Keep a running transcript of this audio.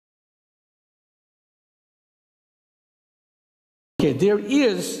Okay, there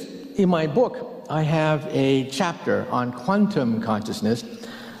is, in my book, I have a chapter on quantum consciousness,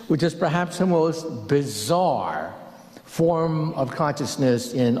 which is perhaps the most bizarre form of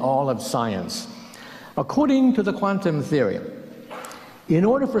consciousness in all of science. According to the quantum theory, in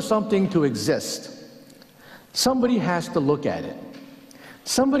order for something to exist, somebody has to look at it.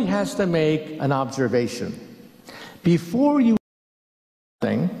 Somebody has to make an observation. Before you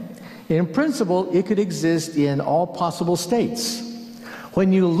thing, in principle, it could exist in all possible states.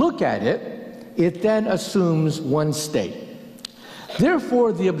 When you look at it, it then assumes one state.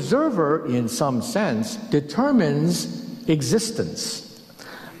 Therefore, the observer, in some sense, determines existence.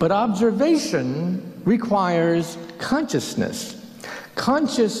 But observation requires consciousness.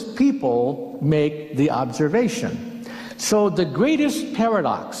 Conscious people make the observation. So the greatest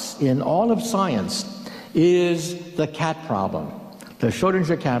paradox in all of science is the cat problem, the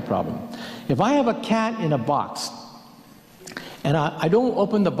Schrödinger cat problem. If I have a cat in a box and I don't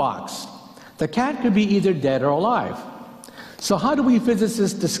open the box, the cat could be either dead or alive. So how do we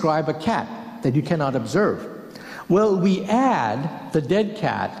physicists describe a cat that you cannot observe? Well, we add the dead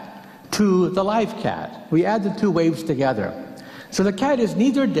cat to the live cat. We add the two waves together. So the cat is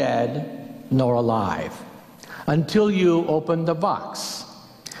neither dead nor alive until you open the box.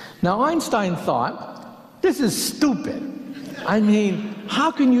 Now Einstein thought, this is stupid. I mean,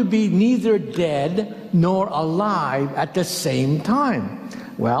 how can you be neither dead nor alive at the same time?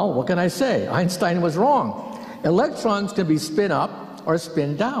 Well, what can I say? Einstein was wrong. Electrons can be spin up or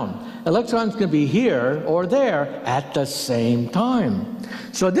spin down. Electrons can be here or there at the same time.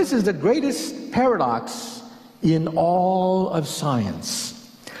 So this is the greatest paradox in all of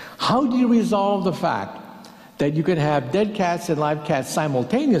science. How do you resolve the fact that you can have dead cats and live cats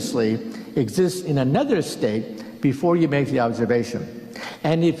simultaneously exist in another state before you make the observation?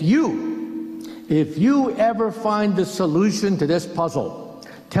 And if you ever find the solution to this puzzle,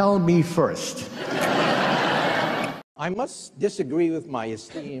 tell me first. I must disagree with my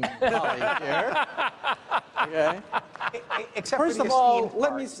esteemed colleague here. Okay. First of all,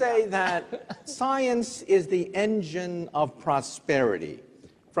 let me say that science is the engine of prosperity.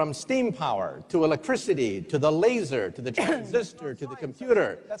 From steam power to electricity to the laser to the transistor to the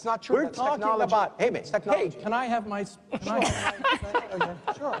computer. That's not true. We're talking about. Hey, can I have my?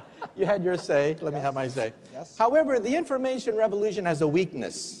 Sure. You had your say. Let me have my say. Yes. However, the information revolution has a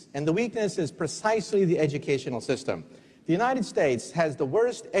weakness, and the weakness is precisely the educational system. The United States has the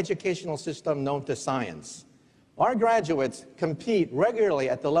worst educational system known to science. Our graduates compete regularly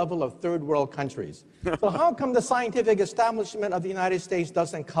at the level of third world countries. So how come the scientific establishment of the United States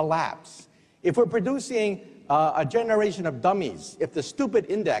doesn't collapse? If we're producing a generation of dummies, if the stupid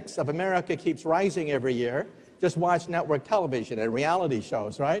index of America keeps rising every year, just watch network television and reality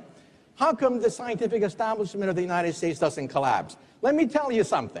shows, right? How come the scientific establishment of the United States doesn't collapse? Let me tell you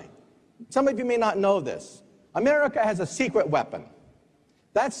something. Some of you may not know this. America has a secret weapon.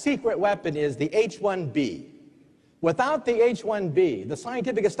 That secret weapon is the H-1B. Without the H-1B, the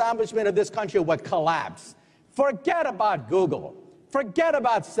scientific establishment of this country would collapse. Forget about Google. Forget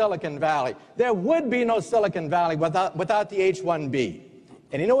about Silicon Valley. There would be no Silicon Valley without the H-1B.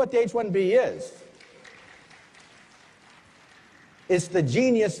 And you know what the H-1B is? It's the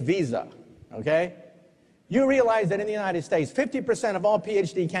genius visa, okay? You realize that in the United States, 50% of all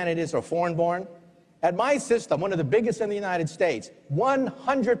PhD candidates are foreign-born. At my system, one of the biggest in the United States,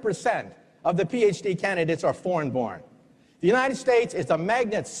 100% of the PhD candidates are foreign-born. The United States is a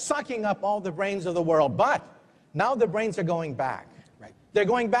magnet sucking up all the brains of the world, but now the brains are going back. Right. They're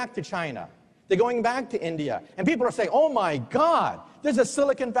going back to China. They're going back to India. And people are saying, oh my God, there's a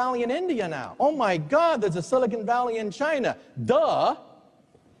Silicon Valley in India now. Oh my God, there's a Silicon Valley in China. Duh.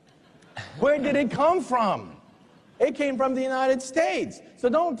 Where did it come from? It came from the United States. So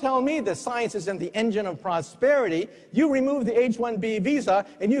don't tell me that science isn't the engine of prosperity. You remove the H-1B visa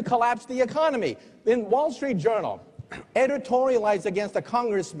and you collapse the economy. In Wall Street Journal, editorialized against a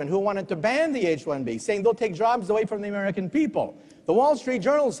congressman who wanted to ban the H-1B, saying they'll take jobs away from the American people. The Wall Street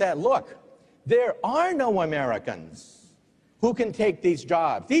Journal said, look, there are no Americans who can take these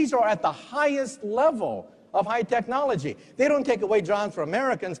jobs. These are at the highest level of high technology. They don't take away jobs for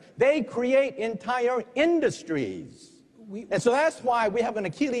Americans. They create entire industries. And so that's why we have an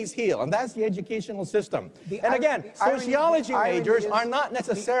Achilles heel, and that's the educational system. And again, sociology majors are not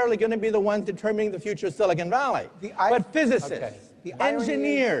necessarily going to be the ones determining the future of Silicon Valley, but physicists,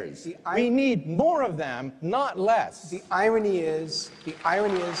 engineers. We need more of them, not less. The irony is.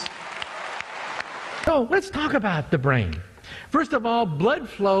 So let's talk about the brain. First of all, blood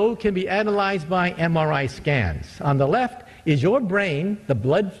flow can be analyzed by MRI scans. On the left is your brain, the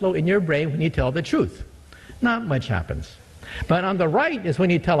blood flow in your brain when you tell the truth. Not much happens. But on the right is when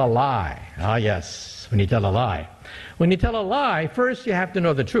you tell a lie. Ah, yes, when you tell a lie. When you tell a lie, first you have to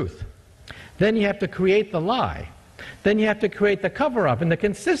know the truth. Then you have to create the lie. Then you have to create the cover-up and the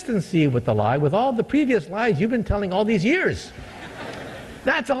consistency with the lie, with all the previous lies you've been telling all these years.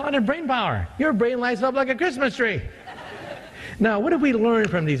 That's a lot of brain power. Your brain lights up like a Christmas tree. Now, what have we learned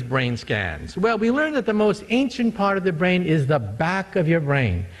from these brain scans? Well, we learned that the most ancient part of the brain is the back of your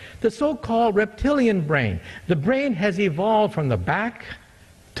brain, the so-called reptilian brain. The brain has evolved from the back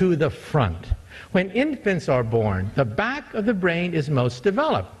to the front. When infants are born, the back of the brain is most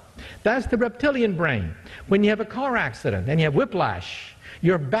developed. That's the reptilian brain. When you have a car accident and you have whiplash,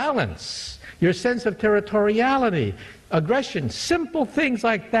 your balance, your sense of territoriality, aggression, simple things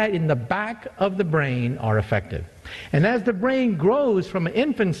like that in the back of the brain are affected. And as the brain grows from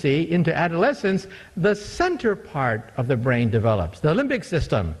infancy into adolescence, the center part of the brain develops. The limbic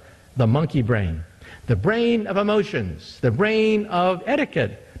system, the monkey brain, the brain of emotions, the brain of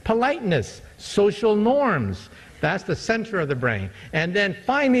etiquette, politeness, social norms. That's the center of the brain. And then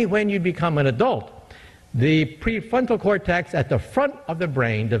finally, when you become an adult, the prefrontal cortex at the front of the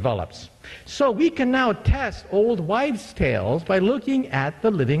brain develops. So we can now test old wives' tales by looking at the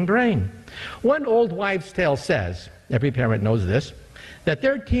living brain. One old wives' tale says, every parent knows this, that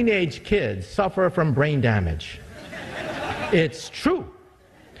their teenage kids suffer from brain damage. It's true.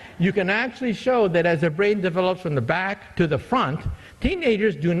 You can actually show that as the brain develops from the back to the front,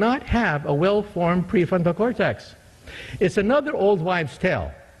 teenagers do not have a well-formed prefrontal cortex. It's another old wives'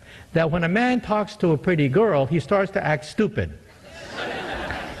 tale that when a man talks to a pretty girl, he starts to act stupid.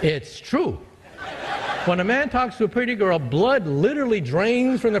 It's true. When a man talks to a pretty girl, blood literally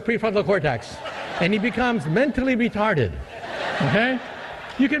drains from the prefrontal cortex, and he becomes mentally retarded. Okay?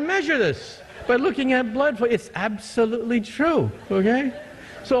 You can measure this by looking at blood flow. It's absolutely true. Okay?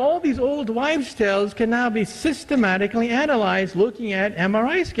 So all these old wives' tales can now be systematically analyzed looking at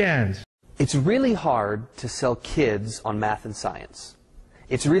MRI scans. It's really hard to sell kids on math and science.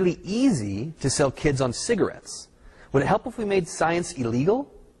 It's really easy to sell kids on cigarettes. Would it help if we made science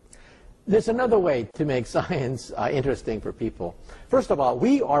illegal? There's another way to make science interesting for people. First of all,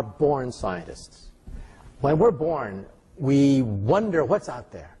 we are born scientists. When we're born, we wonder what's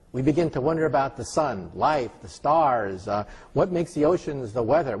out there. We begin to wonder about the sun, life, the stars, what makes the oceans, the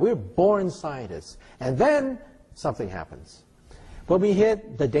weather. We're born scientists. And then something happens. When we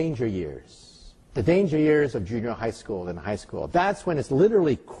hit the danger years of junior high school and high school, that's when it's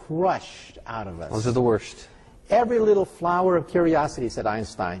literally crushed out of us. Those are the worst. Every little flower of curiosity, said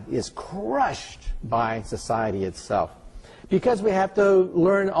Einstein, is crushed by society itself. Because we have to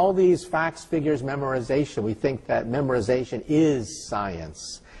learn all these facts, figures, memorization, we think that memorization is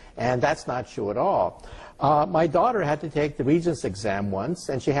science. And that's not true at all. My daughter had to take the Regents exam once,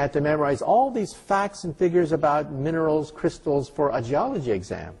 and she had to memorize all these facts and figures about minerals, crystals for a geology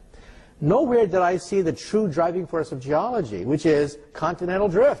exam. Nowhere did I see the true driving force of geology, which is continental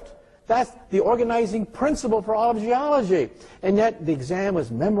drift. That's the organizing principle for all of geology. And yet the exam was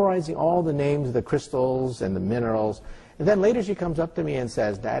memorizing all the names of the crystals and the minerals. And then later she comes up to me and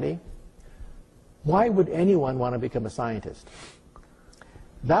says, "Daddy, why would anyone want to become a scientist?"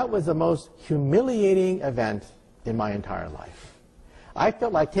 That was the most humiliating event in my entire life. I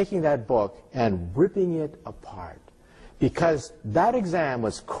felt like taking that book and ripping it apart, because that exam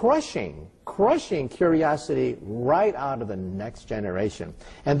was crushing curiosity right out of the next generation.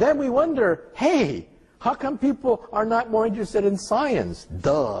 And then we wonder, hey, how come people are not more interested in science?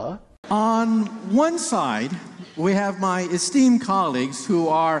 Duh. On one side, we have my esteemed colleagues who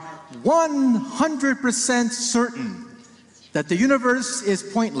are 100% certain that the universe is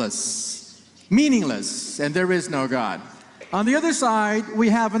pointless, meaningless, and there is no God. On the other side, we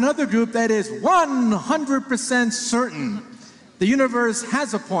have another group that is 100% certain the universe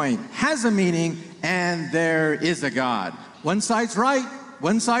has a point, has a meaning, and there is a God. One side's right,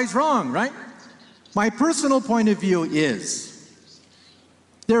 one side's wrong, right? My personal point of view is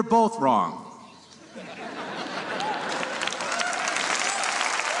they're both wrong.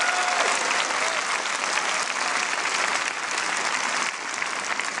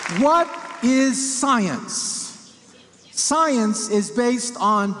 What is science? Science is based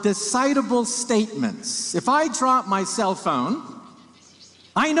on decidable statements. If I drop my cell phone,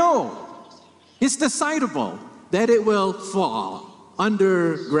 I know it's decidable that it will fall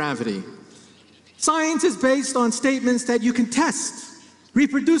under gravity. Science is based on statements that you can test,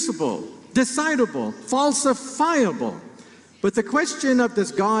 reproducible, decidable, falsifiable. But the question of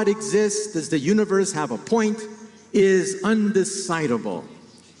does God exist, does the universe have a point, is undecidable.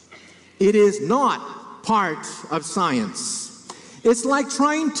 It is not part of science. It's like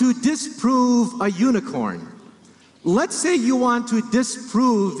trying to disprove a unicorn. Let's say you want to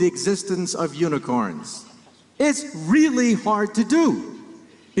disprove the existence of unicorns. It's really hard to do,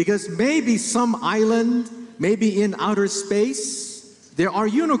 because maybe some island, maybe in outer space, there are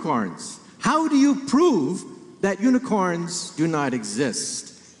unicorns. How do you prove that unicorns do not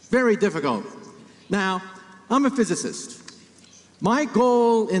exist? Very difficult. Now, I'm a physicist. My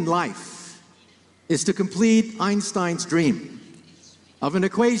goal in life is to complete Einstein's dream of an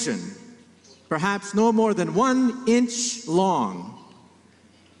equation, perhaps no more than 1 inch long,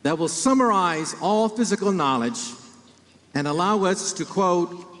 that will summarize all physical knowledge and allow us to,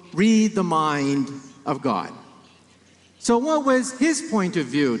 quote, read the mind of God. So what was his point of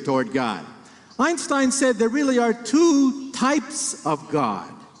view toward God? Einstein said there really are 2 types of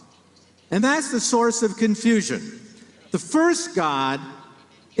God, and that's the source of confusion. The first God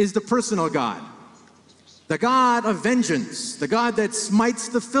is the personal God, the God of vengeance, the God that smites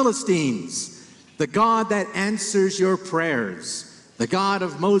the Philistines, the God that answers your prayers, the God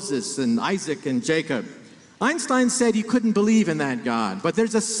of Moses and Isaac and Jacob. Einstein said he couldn't believe in that God, but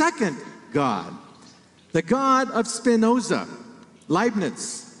there's a second God, the God of Spinoza,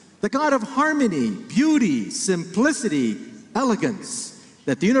 Leibniz, the God of harmony, beauty, simplicity, elegance,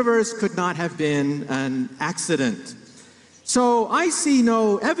 that the universe could not have been an accident. So I see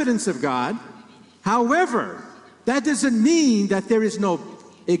no evidence of God. However, that doesn't mean that there is no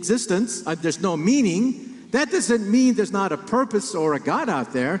existence, there's no meaning. That doesn't mean there's not a purpose or a God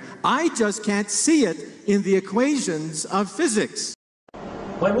out there. I just can't see it in the equations of physics.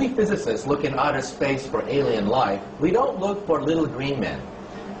 When we physicists look in outer space for alien life, we don't look for little green men.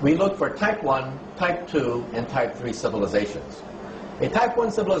 We look for type 1, type 2, and type 3 civilizations. A type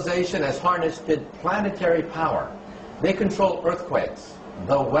 1 civilization has harnessed planetary power. They control earthquakes,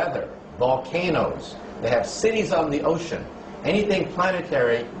 the weather, volcanoes. They have cities on the ocean. Anything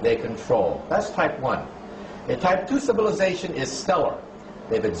planetary, they control. That's type 1. A type 2 civilization is stellar.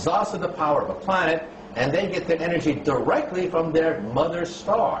 They've exhausted the power of a planet, and they get their energy directly from their mother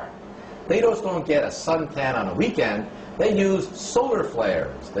star. They just don't get a suntan on a weekend. They use solar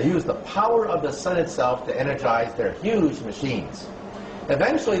flares. They use the power of the sun itself to energize their huge machines.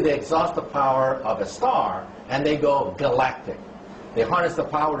 Eventually, they exhaust the power of a star, and they go galactic. They harness the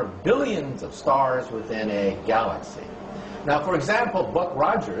power of billions of stars within a galaxy. Now, for example, Buck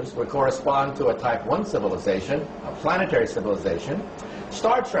Rogers would correspond to a type 1 civilization, a planetary civilization.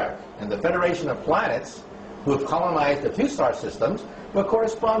 Star Trek and the Federation of Planets, who have colonized a few star systems, would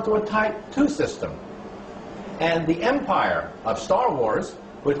correspond to a type 2 system. And the Empire of Star Wars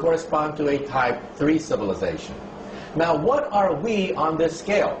would correspond to a type 3 civilization. Now, what are we on this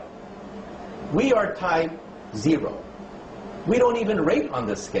scale? We are type 0. We don't even rate on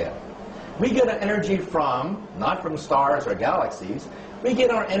this scale. We get our energy from, not from stars or galaxies, we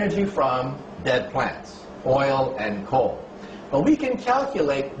get our energy from dead plants, oil and coal. But we can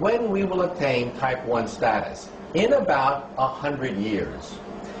calculate when we will attain type 1 status, in about 100 years.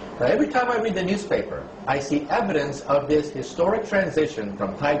 Now, every time I read the newspaper, I see evidence of this historic transition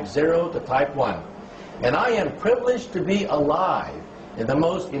from type 0 to type 1. And I am privileged to be alive in the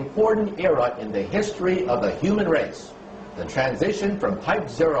most important era in the history of the human race, the transition from type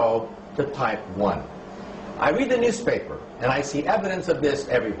 0 to type 1. I read the newspaper, and I see evidence of this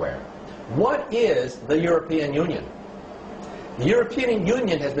everywhere. What is the European Union? The European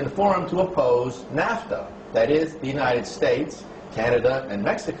Union has been formed to oppose NAFTA, that is, the United States, Canada, and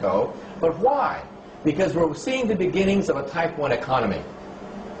Mexico. But why? Because we're seeing the beginnings of a type 1 economy.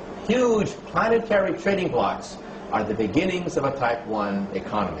 Huge planetary trading blocks are the beginnings of a type 1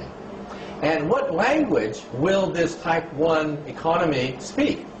 economy. And what language will this type 1 economy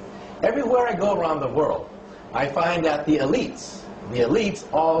speak? Everywhere I go around the world, I find that the elites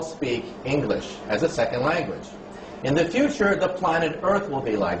all speak English as a second language. In the future, the planet Earth will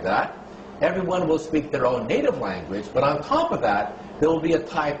be like that. Everyone will speak their own native language, but on top of that, there will be a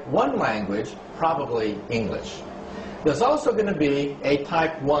type 1 language, probably English. There's also going to be a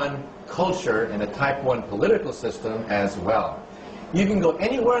type 1 culture and a type 1 political system as well. You can go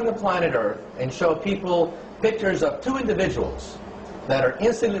anywhere on the planet Earth and show people pictures of 2 individuals that are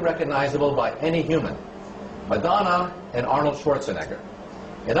instantly recognizable by any human, Madonna and Arnold Schwarzenegger.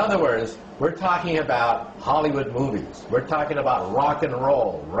 In other words, we're talking about Hollywood movies. We're talking about rock and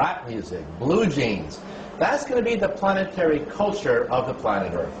roll, rap music, blue jeans. That's going to be the planetary culture of the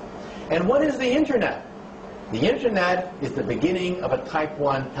planet Earth. And what is the Internet? The Internet is the beginning of a type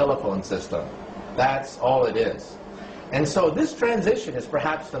 1 telephone system. That's all it is. And so this transition is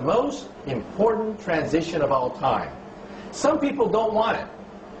perhaps the most important transition of all time. Some people don't want it.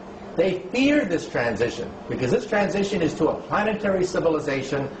 They fear this transition because this transition is to a planetary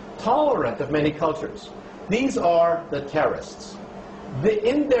civilization tolerant of many cultures. These are the terrorists.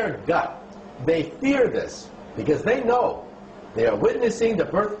 In their gut, they fear this because they know they are witnessing the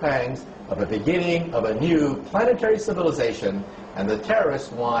birth pangs of the beginning of a new planetary civilization, and the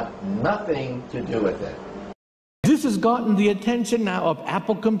terrorists want nothing to do with it. This has gotten the attention now of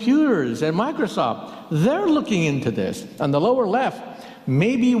Apple Computers and Microsoft. They're looking into this. On the lower left,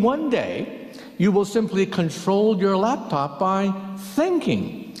 maybe one day you will simply control your laptop by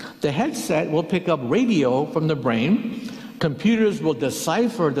thinking. The headset will pick up radio from the brain. Computers will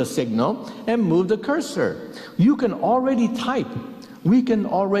decipher the signal and move the cursor. You can already type. We can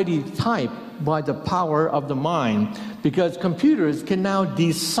already type by the power of the mind, because computers can now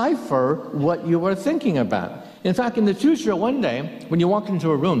decipher what you are thinking about. In fact, in the future, one day, when you walk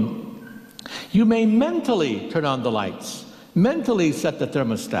into a room, you may mentally turn on the lights, mentally set the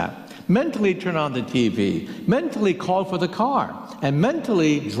thermostat, mentally turn on the TV, mentally call for the car, and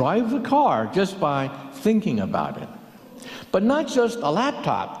mentally drive the car just by thinking about it. But not just a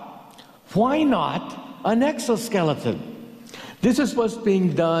laptop. Why not an exoskeleton? This is what's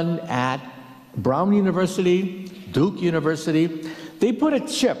being done at Brown University, Duke University. They put a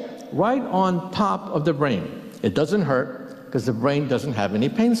chip right on top of the brain. It doesn't hurt because the brain doesn't have any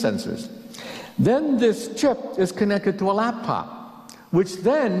pain sensors. Then this chip is connected to a laptop, which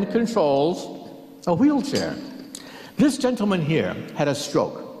then controls a wheelchair. This gentleman here had a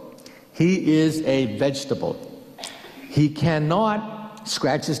stroke. He is a vegetable. He cannot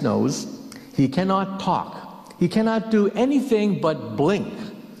scratch his nose. He cannot talk. He cannot do anything but blink.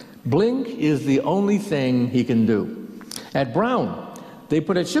 Blink is the only thing he can do. At Brown, they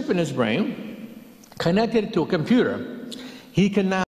put a chip in his brain, connected it to a computer. He can now